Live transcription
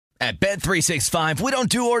At Bet365, we don't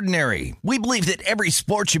do ordinary. We believe that every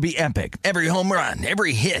sport should be epic. Every home run,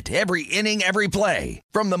 every hit, every inning, every play.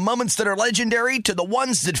 From the moments that are legendary to the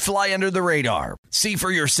ones that fly under the radar. See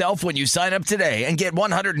for yourself when you sign up today and get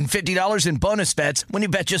 $150 in bonus bets when you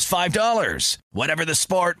bet just $5. Whatever the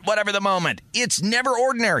sport, whatever the moment, it's never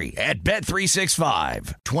ordinary at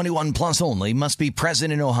Bet365. 21 plus only. Must be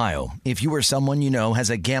present in Ohio. If you or someone you know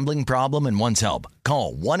has a gambling problem and wants help,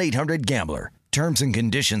 call 1-800-GAMBLER. Terms and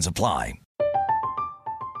conditions apply.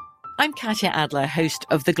 I'm Katya Adler, host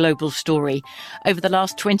of The Global Story. Over the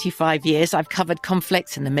last 25 years, I've covered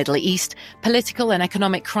conflicts in the Middle East, political and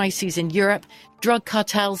economic crises in Europe, drug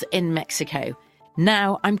cartels in Mexico.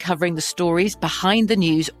 Now I'm covering the stories behind the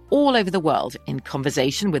news all over the world in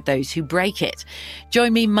conversation with those who break it.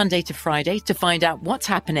 Join me Monday to Friday to find out what's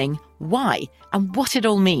happening, why, and what it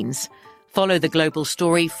all means. Follow The Global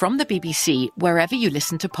Story from the BBC wherever you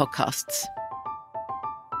listen to podcasts.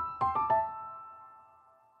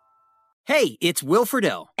 Hey, it's Will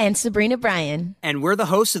Friedle. And Sabrina Bryan. And we're the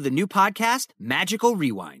hosts of the new podcast, Magical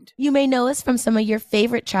Rewind. You may know us from some of your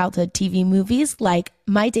favorite childhood TV movies like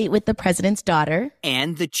My Date with the President's Daughter.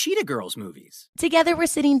 And the Cheetah Girls movies. Together, we're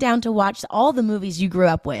sitting down to watch all the movies you grew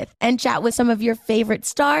up with and chat with some of your favorite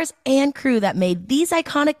stars and crew that made these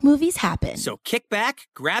iconic movies happen. So kick back,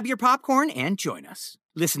 grab your popcorn, and join us.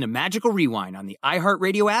 Listen to Magical Rewind on the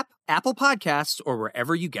iHeartRadio app, Apple Podcasts, or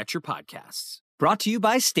wherever you get your podcasts. Brought to you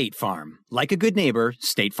by State Farm. Like a good neighbor,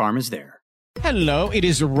 State Farm is there. Hello, it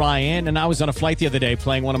is Ryan, and I was on a flight the other day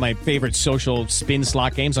playing one of my favorite social spin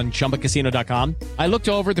slot games on ChumbaCasino.com. I looked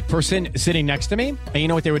over at the person sitting next to me, and you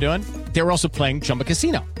know what they were doing? They were also playing Chumba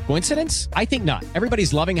Casino. Coincidence? I think not.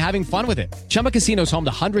 Everybody's loving having fun with it. Chumba Casino is home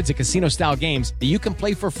to hundreds of casino-style games that you can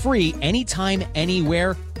play for free anytime,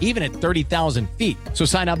 anywhere, even at 30,000 feet. So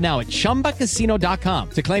sign up now at ChumbaCasino.com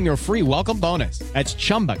to claim your free welcome bonus. That's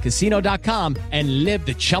ChumbaCasino.com and live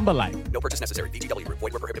the Chumba life. No purchase necessary. VGW. Void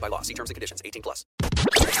where prohibited by law. See terms and conditions. 18 plus.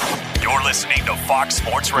 You're listening to Fox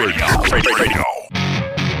Sports Radio.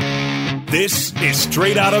 This is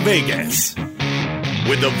Straight Outta Vegas.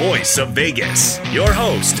 With the voice of Vegas, your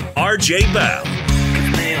host, RJ Bell.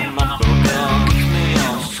 Give me a number, girl. Give me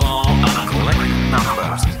a phone. I collect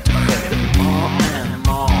numbers. More and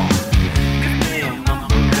more. Give me a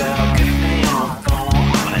number, girl. Give me a phone.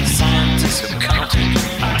 I'm a scientist of counting.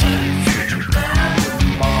 I tell you future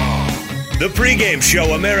more. The pregame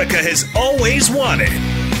show America has always wanted.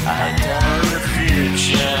 I tell the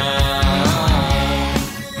future.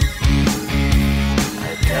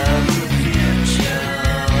 I tell the future.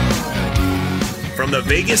 From the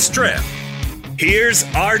Vegas Strip, here's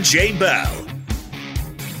RJ Bell.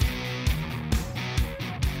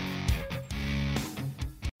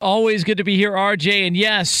 Always good to be here, RJ. And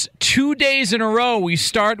yes, 2 days in a row, we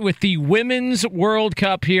start with the Women's World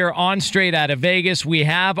Cup here on Straight Outta Vegas. We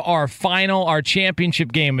have our final, our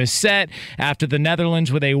championship game is set after the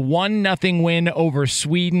Netherlands with a 1-0 win over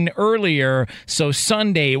Sweden earlier. So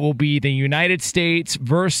Sunday will be the United States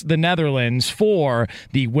versus the Netherlands for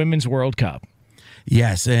the Women's World Cup.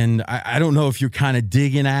 Yes, and I don't know if you're kind of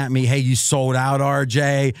digging at me. Hey, you sold out,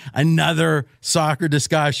 RJ. Another soccer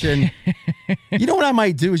discussion. You know what I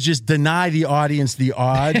might do is just deny the audience the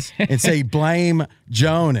odds and say blame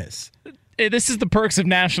Jonas. This is the perks of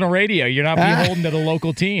national radio. You're not beholden to the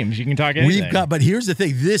local teams. You can talk anything. But here's the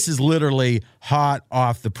thing. This is literally hot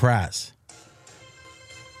off the press.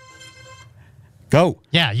 Go.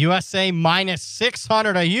 Yeah, USA minus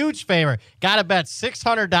 600, a huge favor. Got to bet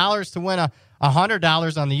 $600 to win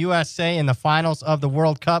 $100 on the USA in the finals of the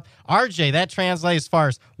World Cup. RJ, that translates as far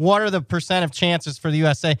as what are the percent of chances for the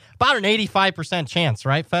USA? About an 85% chance,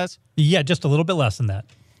 right, Fez? Yeah, just a little bit less than that.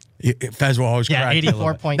 Fez will always correct.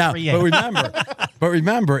 84.38. But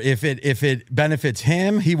remember, if it benefits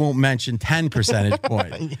him, he won't mention 10 percentage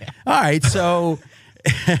points. Yeah. All right, so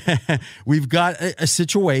we've got a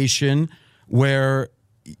situation where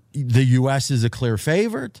the U.S. is a clear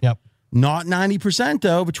favorite. Yep. Not 90%,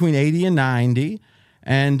 though, between 80 and 90.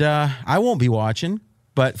 And I won't be watching.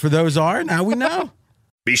 But for those are, now we know.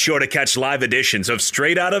 Be sure to catch live editions of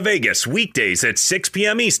Straight Outta Vegas weekdays at 6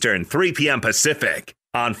 p.m. Eastern, 3 p.m. Pacific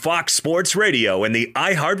on Fox Sports Radio and the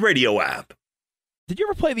iHeartRadio app. Did you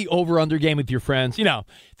ever play the over-under game with your friends? You know,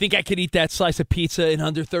 think I could eat that slice of pizza in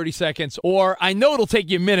under 30 seconds? Or I know it'll take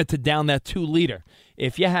you a minute to down that 2-liter.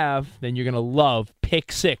 If you have, then you're going to love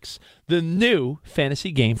Pick 6, the new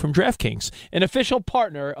fantasy game from DraftKings, an official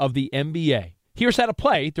partner of the NBA. Here's how to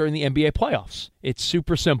play during the NBA playoffs. It's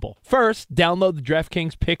super simple. First, download the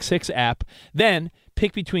DraftKings Pick 6 app. Then,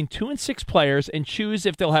 Pick between 2 and 6 players and choose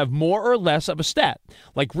if they'll have more or less of a stat,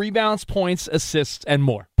 like rebounds, points, assists, and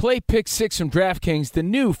more. Play Pick 6 from DraftKings, the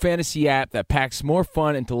new fantasy app that packs more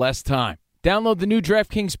fun into less time. Download the new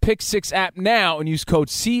DraftKings Pick 6 app now and use code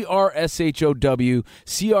CRSHOW,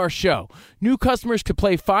 CRSHOW. New customers could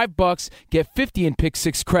play $5, get 50 in Pick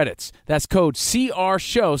 6 credits. That's code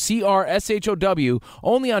CRSHOW, CRSHOW,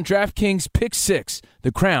 only on DraftKings Pick 6.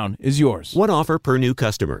 The crown is yours. One offer per new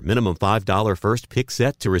customer. Minimum $5 first pick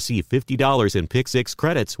set to receive $50 in Pick 6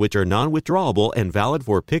 credits, which are non-withdrawable and valid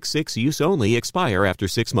for Pick 6 use only. Expire after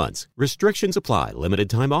 6 months. Restrictions apply. Limited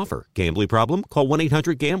time offer. Gambling problem? Call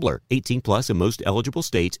 1-800-GAMBLER. 18 plus in most eligible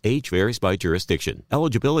states. Age varies by jurisdiction.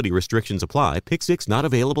 Eligibility restrictions apply. Pick 6 not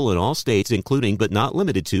available in all states, including but not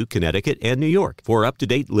limited to Connecticut and New York. For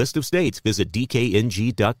up-to-date list of states, visit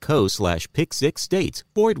dkng.co/pick6states.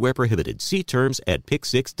 Void where prohibited. See terms at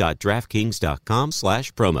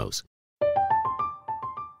pick6.draftkings.com/promos.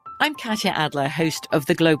 I'm Katya Adler, host of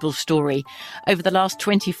The Global Story. Over the last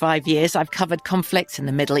 25 years, I've covered conflicts in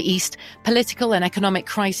the Middle East, political and economic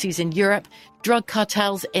crises in Europe, drug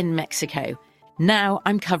cartels in Mexico. Now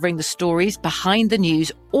I'm covering the stories behind the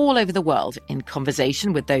news all over the world in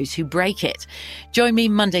conversation with those who break it. Join me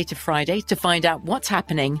Monday to Friday to find out what's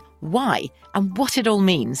happening, why, and what it all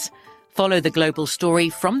means. Follow The Global Story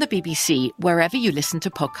from the BBC wherever you listen to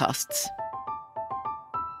podcasts.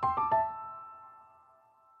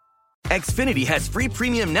 Xfinity has free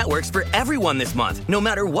premium networks for everyone this month, no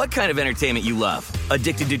matter what kind of entertainment you love.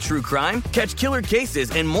 Addicted to true crime? Catch killer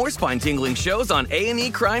cases and more spine-tingling shows on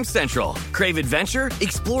A&E Crime Central. Crave adventure?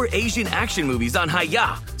 Explore Asian action movies on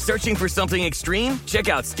Hayya. Searching for something extreme? Check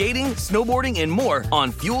out skating, snowboarding, and more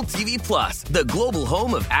on Fuel TV Plus, the global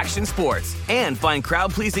home of action sports. And find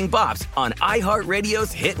crowd-pleasing bops on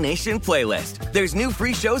iHeartRadio's Hit Nation playlist. There's new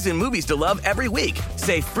free shows and movies to love every week.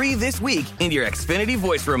 Say free this week in your Xfinity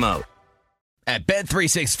voice remote. At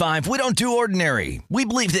Bet365, we don't do ordinary. We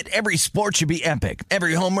believe that every sport should be epic.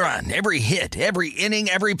 Every home run, every hit, every inning,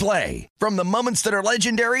 every play. From the moments that are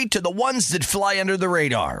legendary to the ones that fly under the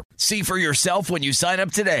radar. See for yourself when you sign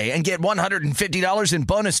up today and get $150 in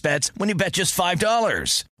bonus bets when you bet just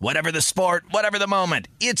 $5. Whatever the sport, whatever the moment,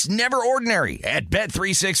 it's never ordinary at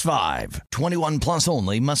Bet365. 21 plus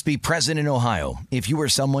only. Must be present in Ohio. If you or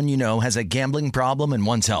someone you know has a gambling problem and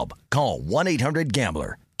wants help, call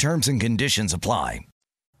 1-800-GAMBLER. Terms and conditions apply.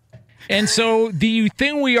 And so the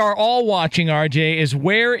thing we are all watching, RJ, is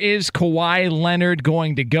where is Kawhi Leonard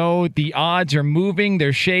going to go? The odds are moving.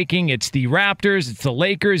 They're shaking. It's the Raptors. It's the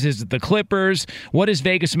Lakers. Is it the Clippers? What does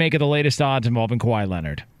Vegas make of the latest odds involving Kawhi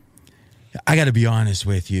Leonard? I got to be honest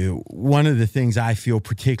with you. One of the things I feel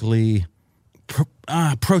particularly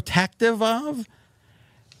protective of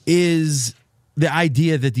is the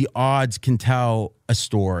idea that the odds can tell a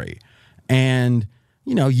story. And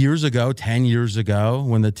you know, years ago, 10 years ago,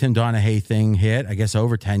 when the Tim Donaghy thing hit, I guess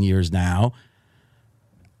over 10 years now,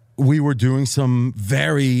 we were doing some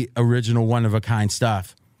very original, one-of-a-kind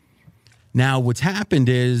stuff. Now, what's happened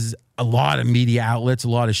is a lot of media outlets, a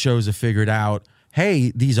lot of shows have figured out,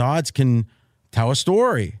 hey, these odds can tell a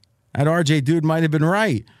story. That RJ dude might have been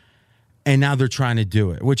right. And now they're trying to do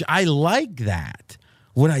it, which I like that.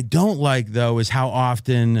 What I don't like, though, is how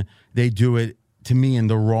often they do it, to me, in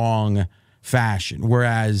the wrong fashion.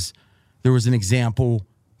 Whereas there was an example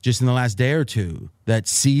just in the last day or two that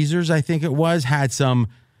Caesars, I think it was, had some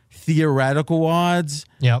theoretical odds.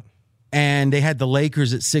 Yep. And they had the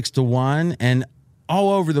Lakers at 6-1, and all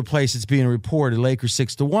over the place it's being reported Lakers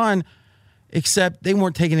 6-1, except they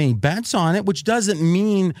weren't taking any bets on it, which doesn't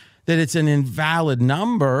mean that it's an invalid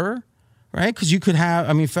number, right? Because you could have,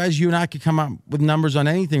 I mean, Fez, you and I could come up with numbers on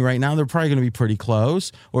anything right now. They're probably going to be pretty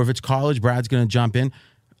close. Or if it's college, Brad's going to jump in.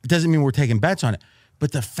 It doesn't mean we're taking bets on it.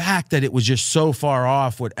 But the fact that it was just so far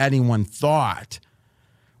off what anyone thought,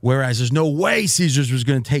 whereas there's no way Caesars was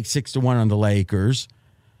going to take 6-1 on the Lakers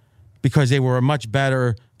because they were a much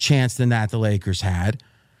better chance than that the Lakers had.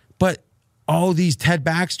 But all these Ted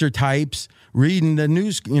Baxter types reading the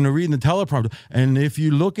news, reading the teleprompter, and if you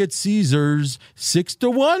look at Caesars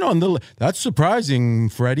 6-1 on the, that's surprising,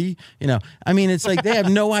 Freddie. I mean, it's like they have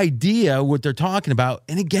no idea what they're talking about.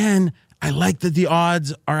 And again, I like that the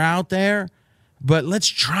odds are out there, but let's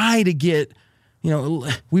try to get,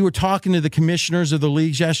 we were talking to the commissioners of the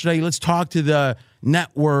leagues yesterday. Let's talk to the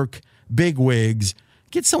network bigwigs.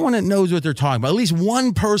 Get someone that knows what they're talking about. At least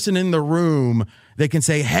one person in the room that can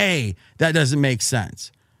say, hey, that doesn't make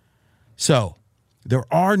sense. So there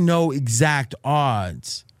are no exact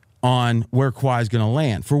odds on where Kawhi is going to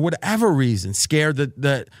land. For whatever reason, scared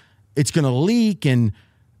that it's going to leak and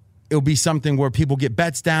it'll be something where people get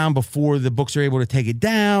bets down before the books are able to take it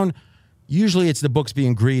down. usually it's the books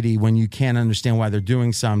being greedy when you can't understand why they're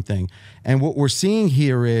doing something. And what we're seeing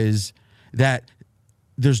here is that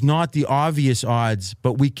there's not the obvious odds,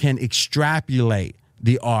 but we can extrapolate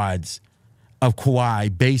the odds of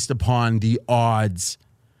Kawhi based upon the odds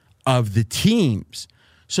of the teams.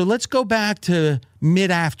 So let's go back to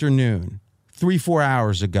mid-afternoon, 3-4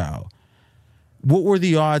 hours ago. What were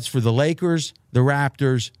the odds for the Lakers, the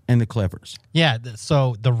Raptors, and the Clippers? Yeah,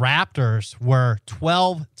 so the Raptors were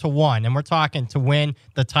 12-1, and we're talking to win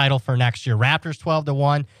the title for next year. Raptors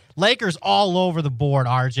 12-1. Lakers all over the board,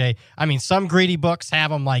 RJ. I mean, some greedy books have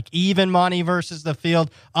them like even money versus the field.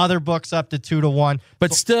 Other books up to 2-1.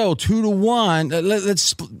 But still, 2-1.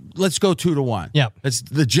 Let's go 2-1. Yep. It's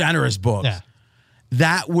the generous books. Yeah.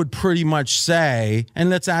 That would pretty much say, and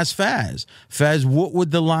let's ask Fez. Fez, what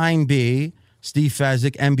would the line be? Steve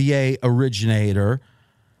Fezzik, NBA originator,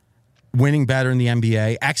 winning better in the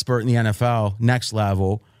NBA, expert in the NFL, next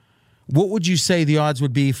level. What would you say the odds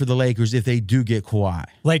would be for the Lakers if they do get Kawhi?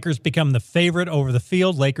 Lakers become the favorite over the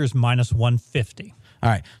field. Lakers minus 150. All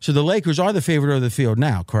right. So the Lakers are the favorite over the field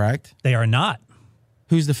now, correct? They are not.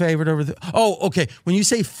 Who's the favorite over the... Oh, okay. When you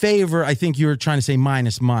say favor, I think you're trying to say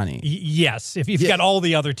minus money. Yes, if you've got all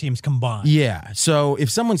the other teams combined. Yeah. So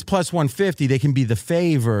if someone's plus 150, they can be the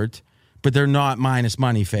favorite, but they're not minus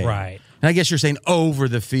money favorite. Right. And I guess you're saying over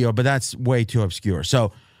the field, but that's way too obscure.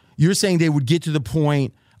 So you're saying they would get to the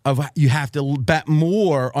point of you have to bet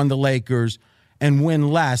more on the Lakers and win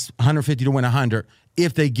less, 150 to win 100,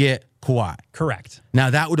 if they get Kawhi. Correct. Now,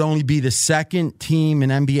 that would only be the second team in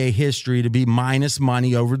NBA history to be minus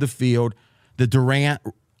money over the field. The Durant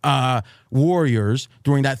Warriors,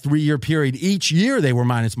 during that 3-year period, each year they were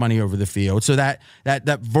minus money over the field. So that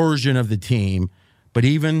version of the team. But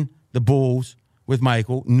even the Bulls with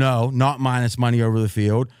Michael, no, not minus money over the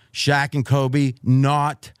field. Shaq and Kobe,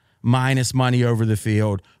 not minus money over the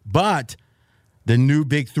field. But the new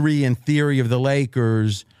big three in theory of the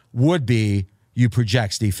Lakers would be, you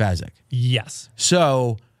project Steve Fezzik. Yes.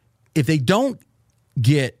 So if they don't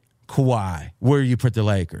get Kawhi, where do you put the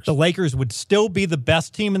Lakers? The Lakers would still be the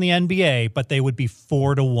best team in the NBA, but they would be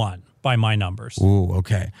 4-1 by my numbers. Ooh,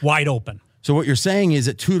 okay. Wide open. So what you're saying is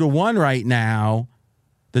at 2-1 right now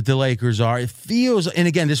that the Lakers are, it feels, and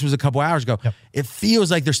again, this was a couple hours ago, It feels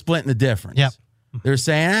like they're splitting the difference. Yep. They're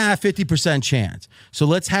saying, 50% chance. So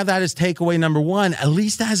let's have that as takeaway number one, at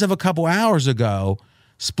least as of a couple hours ago,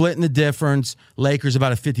 splitting the difference, Lakers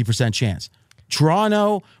about a 50% chance.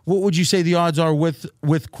 Toronto, what would you say the odds are with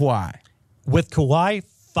Kawhi? With Kawhi,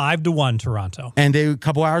 5-1 Toronto. And a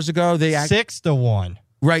couple hours ago, they 6-1.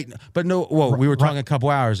 Right, but no. Whoa, we were talking a couple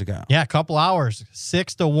hours ago. Yeah, a couple hours.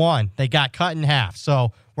 6-1. They got cut in half.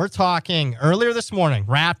 So we're talking earlier this morning.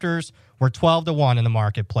 Raptors were 12-1 in the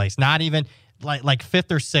marketplace. Not even like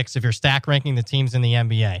fifth or sixth if you're stack ranking the teams in the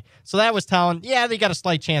NBA. So that was telling, they got a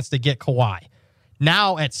slight chance to get Kawhi.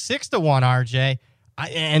 Now at 6-1, RJ,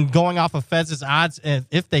 and going off of Fez's odds,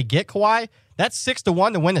 if they get Kawhi, that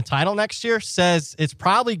 6-1 to win the title next year says it's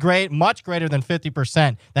probably much greater than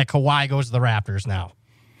 50% that Kawhi goes to the Raptors now.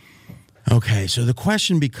 Okay, so the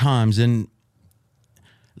question becomes, and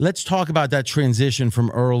let's talk about that transition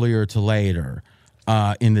from earlier to later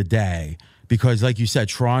in the day, because like you said,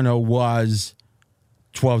 Toronto was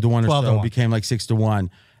 12-1 or so, became like 6-1.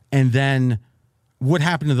 And then what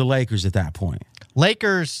happened to the Lakers at that point?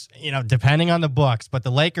 Lakers, depending on the books, but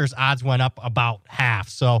the Lakers odds went up about half.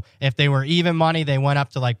 So if they were even money, they went up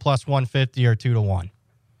to like plus 150 or 2-1.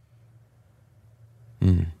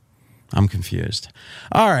 I'm confused.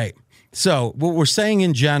 All right. So what we're saying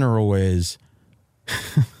in general is,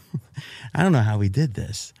 I don't know how we did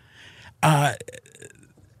this.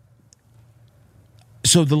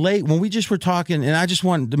 So when we just were talking, and I just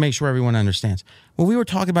wanted to make sure everyone understands, when we were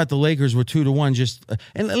talking about the Lakers were 2-1,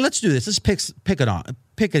 and let's do this. Let's pick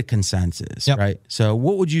a consensus, right? So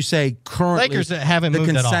what would you say currently? Lakers haven't moved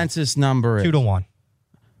at all. The consensus number is 2-1.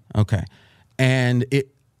 Okay, and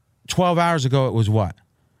 12 hours ago it was what?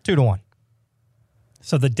 2-1.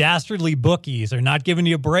 So the dastardly bookies are not giving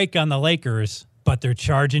you a break on the Lakers, but they're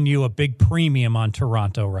charging you a big premium on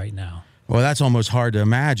Toronto right now. Well, that's almost hard to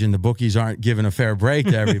imagine. The bookies aren't giving a fair break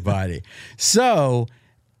to everybody. So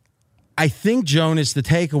I think, Jonas, the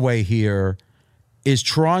takeaway here is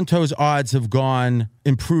Toronto's odds have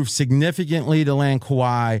improved significantly to land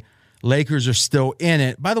Kawhi. Lakers are still in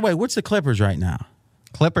it. By the way, what's the Clippers right now?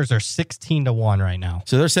 Clippers are 16-1 right now.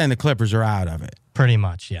 So they're saying the Clippers are out of it. Pretty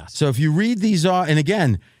much, yes. So if you read these, and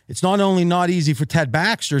again, it's not only not easy for Ted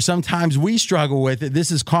Baxter, sometimes we struggle with it.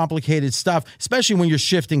 This is complicated stuff, especially when you're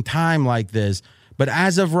shifting time like this. But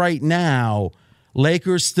as of right now,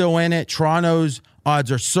 Lakers still in it. Toronto's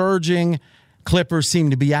odds are surging. Clippers seem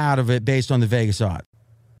to be out of it based on the Vegas odds.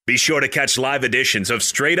 Be sure to catch live editions of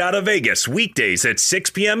Straight Outta Vegas weekdays at 6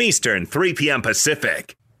 p.m. Eastern, 3 p.m.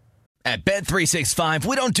 Pacific. At Bet365,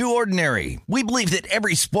 we don't do ordinary. We believe that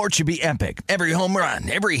every sport should be epic. Every home run,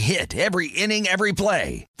 every hit, every inning, every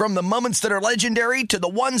play. From the moments that are legendary to the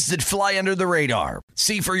ones that fly under the radar.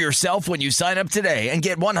 See for yourself when you sign up today and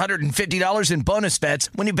get $150 in bonus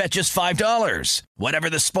bets when you bet just $5. Whatever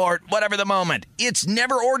the sport, whatever the moment, it's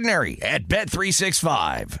never ordinary at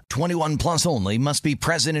Bet365. 21 plus only. Must be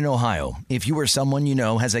present in Ohio. If you or someone you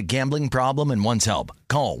know has a gambling problem and wants help,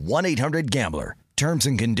 call 1-800-GAMBLER. Terms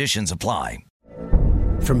and conditions apply.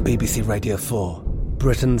 From BBC Radio 4,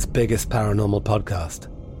 Britain's biggest paranormal podcast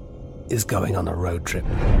is going on a road trip.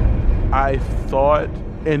 I thought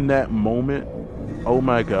in that moment, oh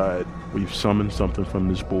my God, we've summoned something from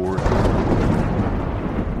this board.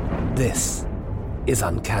 This is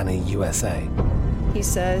Uncanny USA. He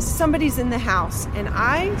says, somebody's in the house, and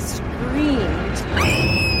I screamed.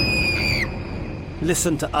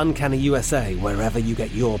 Listen to Uncanny USA wherever you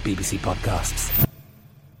get your BBC podcasts,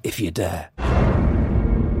 if you dare.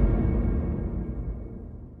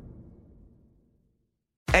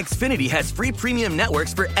 Xfinity has free premium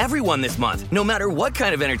networks for everyone this month, no matter what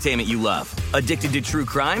kind of entertainment you love. Addicted to true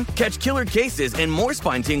crime? Catch killer cases and more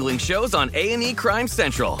spine-tingling shows on A&E Crime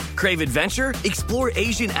Central. Crave adventure? Explore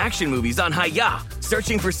Asian action movies on Hi-YAH.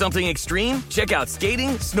 Searching for something extreme? Check out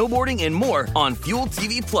skating, snowboarding, and more on Fuel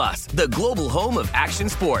TV Plus, the global home of action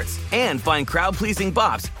sports. And find crowd-pleasing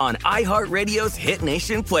bops on iHeartRadio's Hit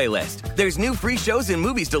Nation playlist. There's new free shows and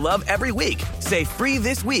movies to love every week. Say free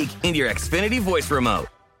this week in your Xfinity voice remote.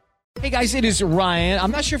 Hey guys, it is Ryan.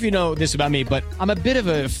 I'm not sure if you know this about me, but I'm a bit of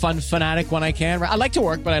a fun fanatic when I can. I like to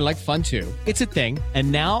work, but I like fun too. It's a thing. And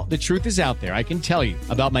now the truth is out there. I can tell you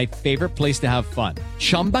about my favorite place to have fun.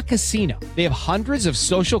 Chumba Casino. They have hundreds of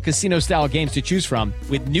social casino style games to choose from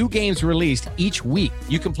with new games released each week.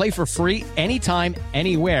 You can play for free anytime,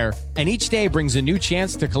 anywhere. And each day brings a new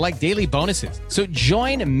chance to collect daily bonuses. So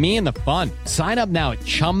join me in the fun. Sign up now at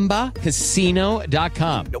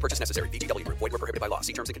ChumbaCasino.com. No purchase necessary. VGW. Void where prohibited by law.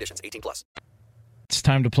 See terms and conditions. 18 plus. It's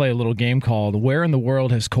time to play a little game called Where in the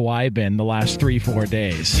World Has Kawhi Been the Last 3-4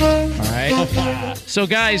 Days? All right. So,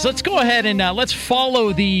 guys, let's go ahead and let's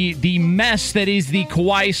follow the mess that is the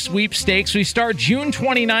Kawhi sweepstakes. We start June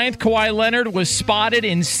 29th. Kawhi Leonard was spotted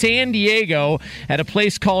in San Diego at a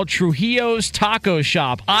place called Trujillo's Taco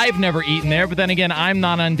Shop. I've never eaten there, but then again, I'm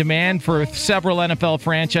not on demand for several NFL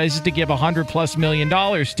franchises to give $100+ million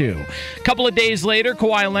to. A couple of days later,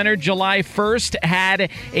 Kawhi Leonard, July 1st, had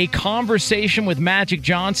a conversation with Magic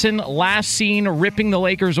Johnson, last seen ripping the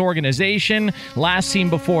Lakers organization, last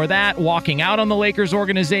seen before that walking out on the Lakers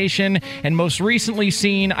organization, and most recently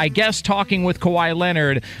seen, I guess, talking with Kawhi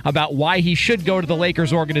Leonard about why he should go to the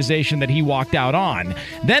Lakers organization that he walked out on.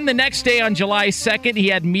 Then the next day on July 2nd, he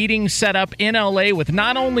had meetings set up in LA with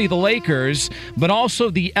not only the Lakers, but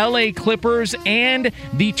also the LA Clippers and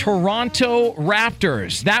the Toronto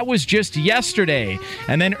Raptors. That was just yesterday.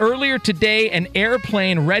 And then earlier today, an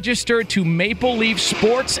airplane registered to Maple Leaf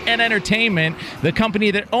Sports and Entertainment, the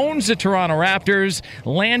company that owns the Toronto Raptors,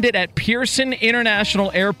 landed at Pearson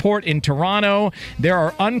International Airport in Toronto. There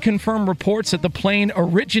are unconfirmed reports that the plane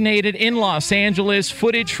originated in Los Angeles.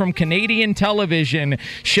 Footage from Canadian television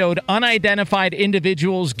showed unidentified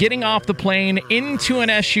individuals getting off the plane into an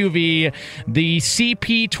SUV. The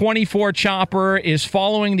CP-24 chopper is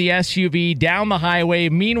following the SUV down the highway.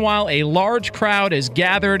 Meanwhile, a large crowd is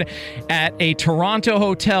gathered at a Toronto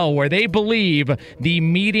hotel where they believe the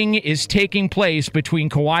meeting is taking place between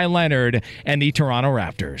Kawhi Leonard and the Toronto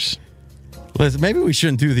Raptors. Listen, maybe we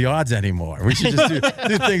shouldn't do the odds anymore. We should just do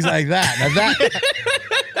things like that. Now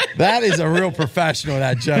that is a real professional,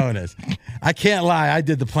 that Jonas. I can't lie. I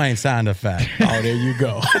did the plain sound effect. Oh, there you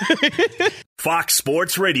go. Fox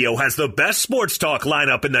Sports Radio has the best sports talk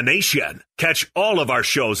lineup in the nation. Catch all of our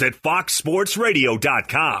shows at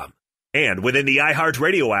foxsportsradio.com. And within the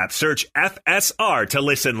iHeartRadio app, search FSR to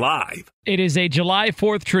listen live. It is a July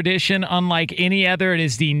 4th tradition unlike any other. It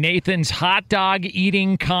is the Nathan's Hot Dog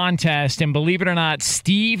Eating Contest. And believe it or not,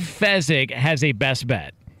 Steve Fezzik has a best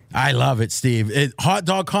bet. I love it, Steve. Hot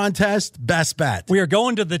dog contest, best bet. We are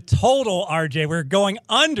going to the total, RJ. We're going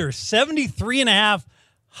under 73.5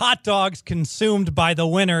 hot dogs consumed by the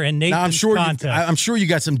winner in Nathan's contest. I'm sure you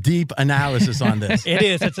got some deep analysis on this. It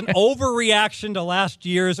is. It's an overreaction to last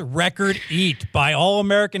year's record eat by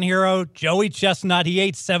All-American hero Joey Chestnut. He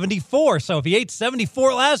ate 74. So if he ate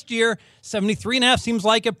 74 last year, 73.5 seems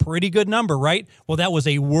like a pretty good number, right? Well, that was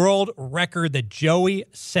a world record that Joey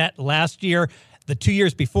set last year. The 2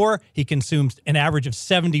 years before, he consumed an average of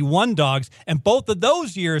 71 dogs, and both of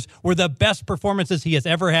those years were the best performances he has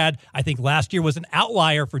ever had. I think last year was an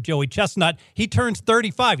outlier for Joey Chestnut. He turns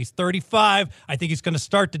 35. He's 35. I think he's going to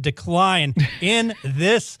start to decline in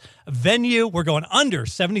this venue. We're going under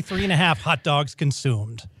 73.5 hot dogs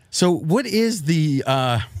consumed. So what is the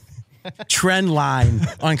trend line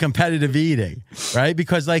on competitive eating, right?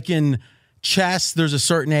 Because like in chess, there's a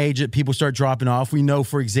certain age that people start dropping off. We know,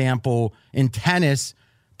 for example, in tennis,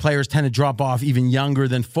 players tend to drop off even younger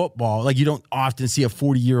than football. Like you don't often see a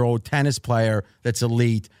 40-year-old tennis player that's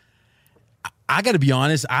elite. I got to be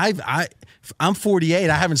honest, I'm 48.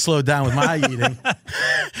 I haven't slowed down with my eating.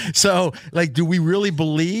 So, like, do we really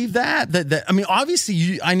believe that? I mean,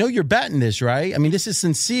 obviously, I know you're betting this, right? I mean, this is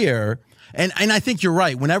sincere. And I think you're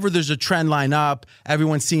right. Whenever there's a trend line up,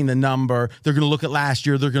 everyone's seeing the number. They're going to look at last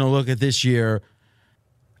year. They're going to look at this year.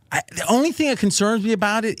 The only thing that concerns me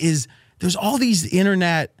about it is there's all these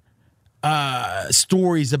internet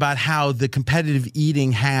stories about how the competitive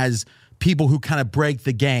eating has people who kind of break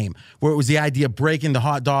the game, where it was the idea of breaking the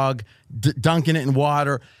hot dog, dunking it in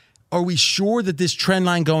water. Are we sure that this trend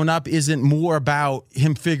line going up isn't more about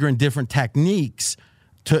him figuring different techniques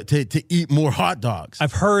to eat more hot dogs?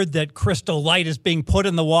 I've heard that Crystal Light is being put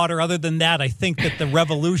in the water. Other than that, I think that the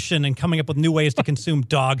revolution in coming up with new ways to consume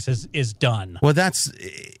dogs is done. Well,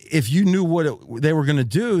 if you knew what they were going to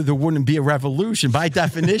do, there wouldn't be a revolution. By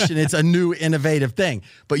definition, it's a new innovative thing.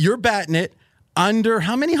 But you're batting it under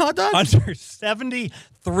how many hot dogs? Under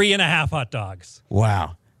 73.5 hot dogs.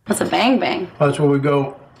 Wow. What's a bang bang? Well, that's where we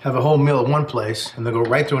go have a whole meal at one place and then go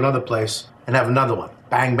right to another place and have another one.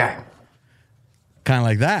 Bang, bang. Kind of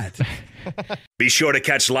like that. Be sure to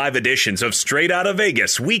catch live editions of Straight Outta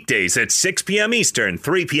Vegas weekdays at 6 p.m. Eastern,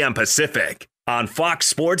 3 p.m. Pacific on Fox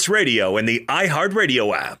Sports Radio and the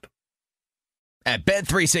iHeartRadio app. At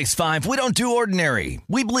Bet365, we don't do ordinary.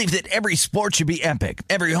 We believe that every sport should be epic.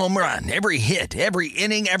 Every home run, every hit, every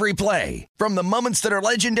inning, every play. From the moments that are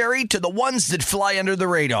legendary to the ones that fly under the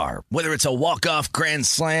radar. Whether it's a walk-off grand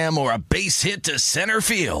slam or a base hit to center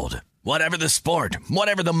field. Whatever the sport,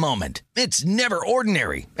 whatever the moment. It's never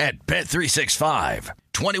ordinary at Bet365.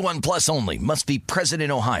 21 plus only. Must be present in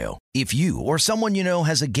Ohio. If you or someone you know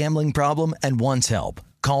has a gambling problem and wants help,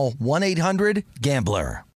 call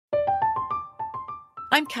 1-800-GAMBLER.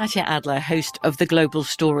 I'm Katya Adler, host of The Global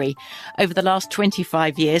Story. Over the last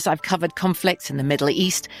 25 years, I've covered conflicts in the Middle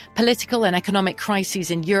East, political and economic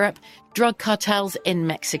crises in Europe, drug cartels in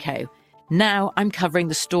Mexico. Now I'm covering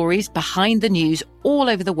the stories behind the news all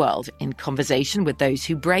over the world in conversation with those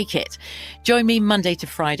who break it. Join me Monday to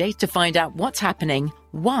Friday to find out what's happening,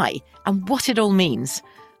 why, and what it all means.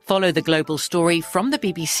 Follow The Global Story from the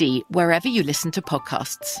BBC wherever you listen to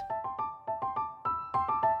podcasts.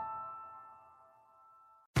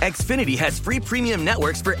 Xfinity has free premium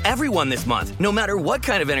networks for everyone this month, no matter what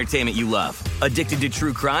kind of entertainment you love. Addicted to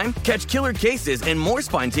true crime? Catch killer cases and more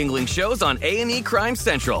spine-tingling shows on A&E Crime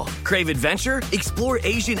Central. Crave adventure? Explore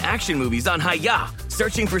Asian action movies on Hi-YAH.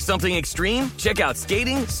 Searching for something extreme? Check out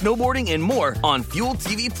skating, snowboarding, and more on Fuel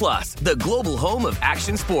TV Plus, the global home of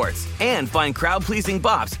action sports. And find crowd-pleasing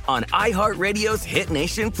bops on iHeartRadio's Hit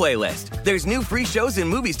Nation playlist. There's new free shows and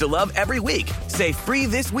movies to love every week. Say free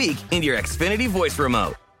this week in your Xfinity voice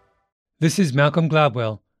remote. This is Malcolm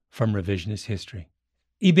Gladwell from Revisionist History.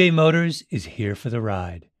 eBay Motors is here for the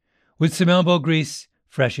ride. With some elbow grease,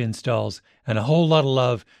 fresh installs, and a whole lot of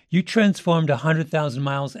love, you transformed 100,000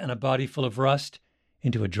 miles and a body full of rust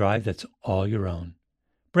into a drive that's all your own.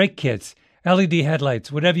 Brake kits, LED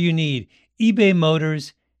headlights, whatever you need, eBay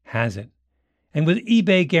Motors has it. And with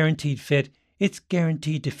eBay Guaranteed Fit, it's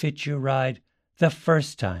guaranteed to fit your ride the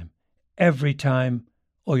first time, every time,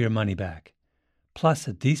 or your money back. Plus,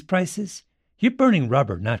 at these prices, you're burning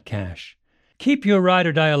rubber, not cash. Keep your ride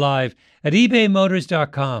or die alive at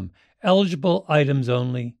ebaymotors.com. Eligible items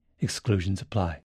only. Exclusions apply.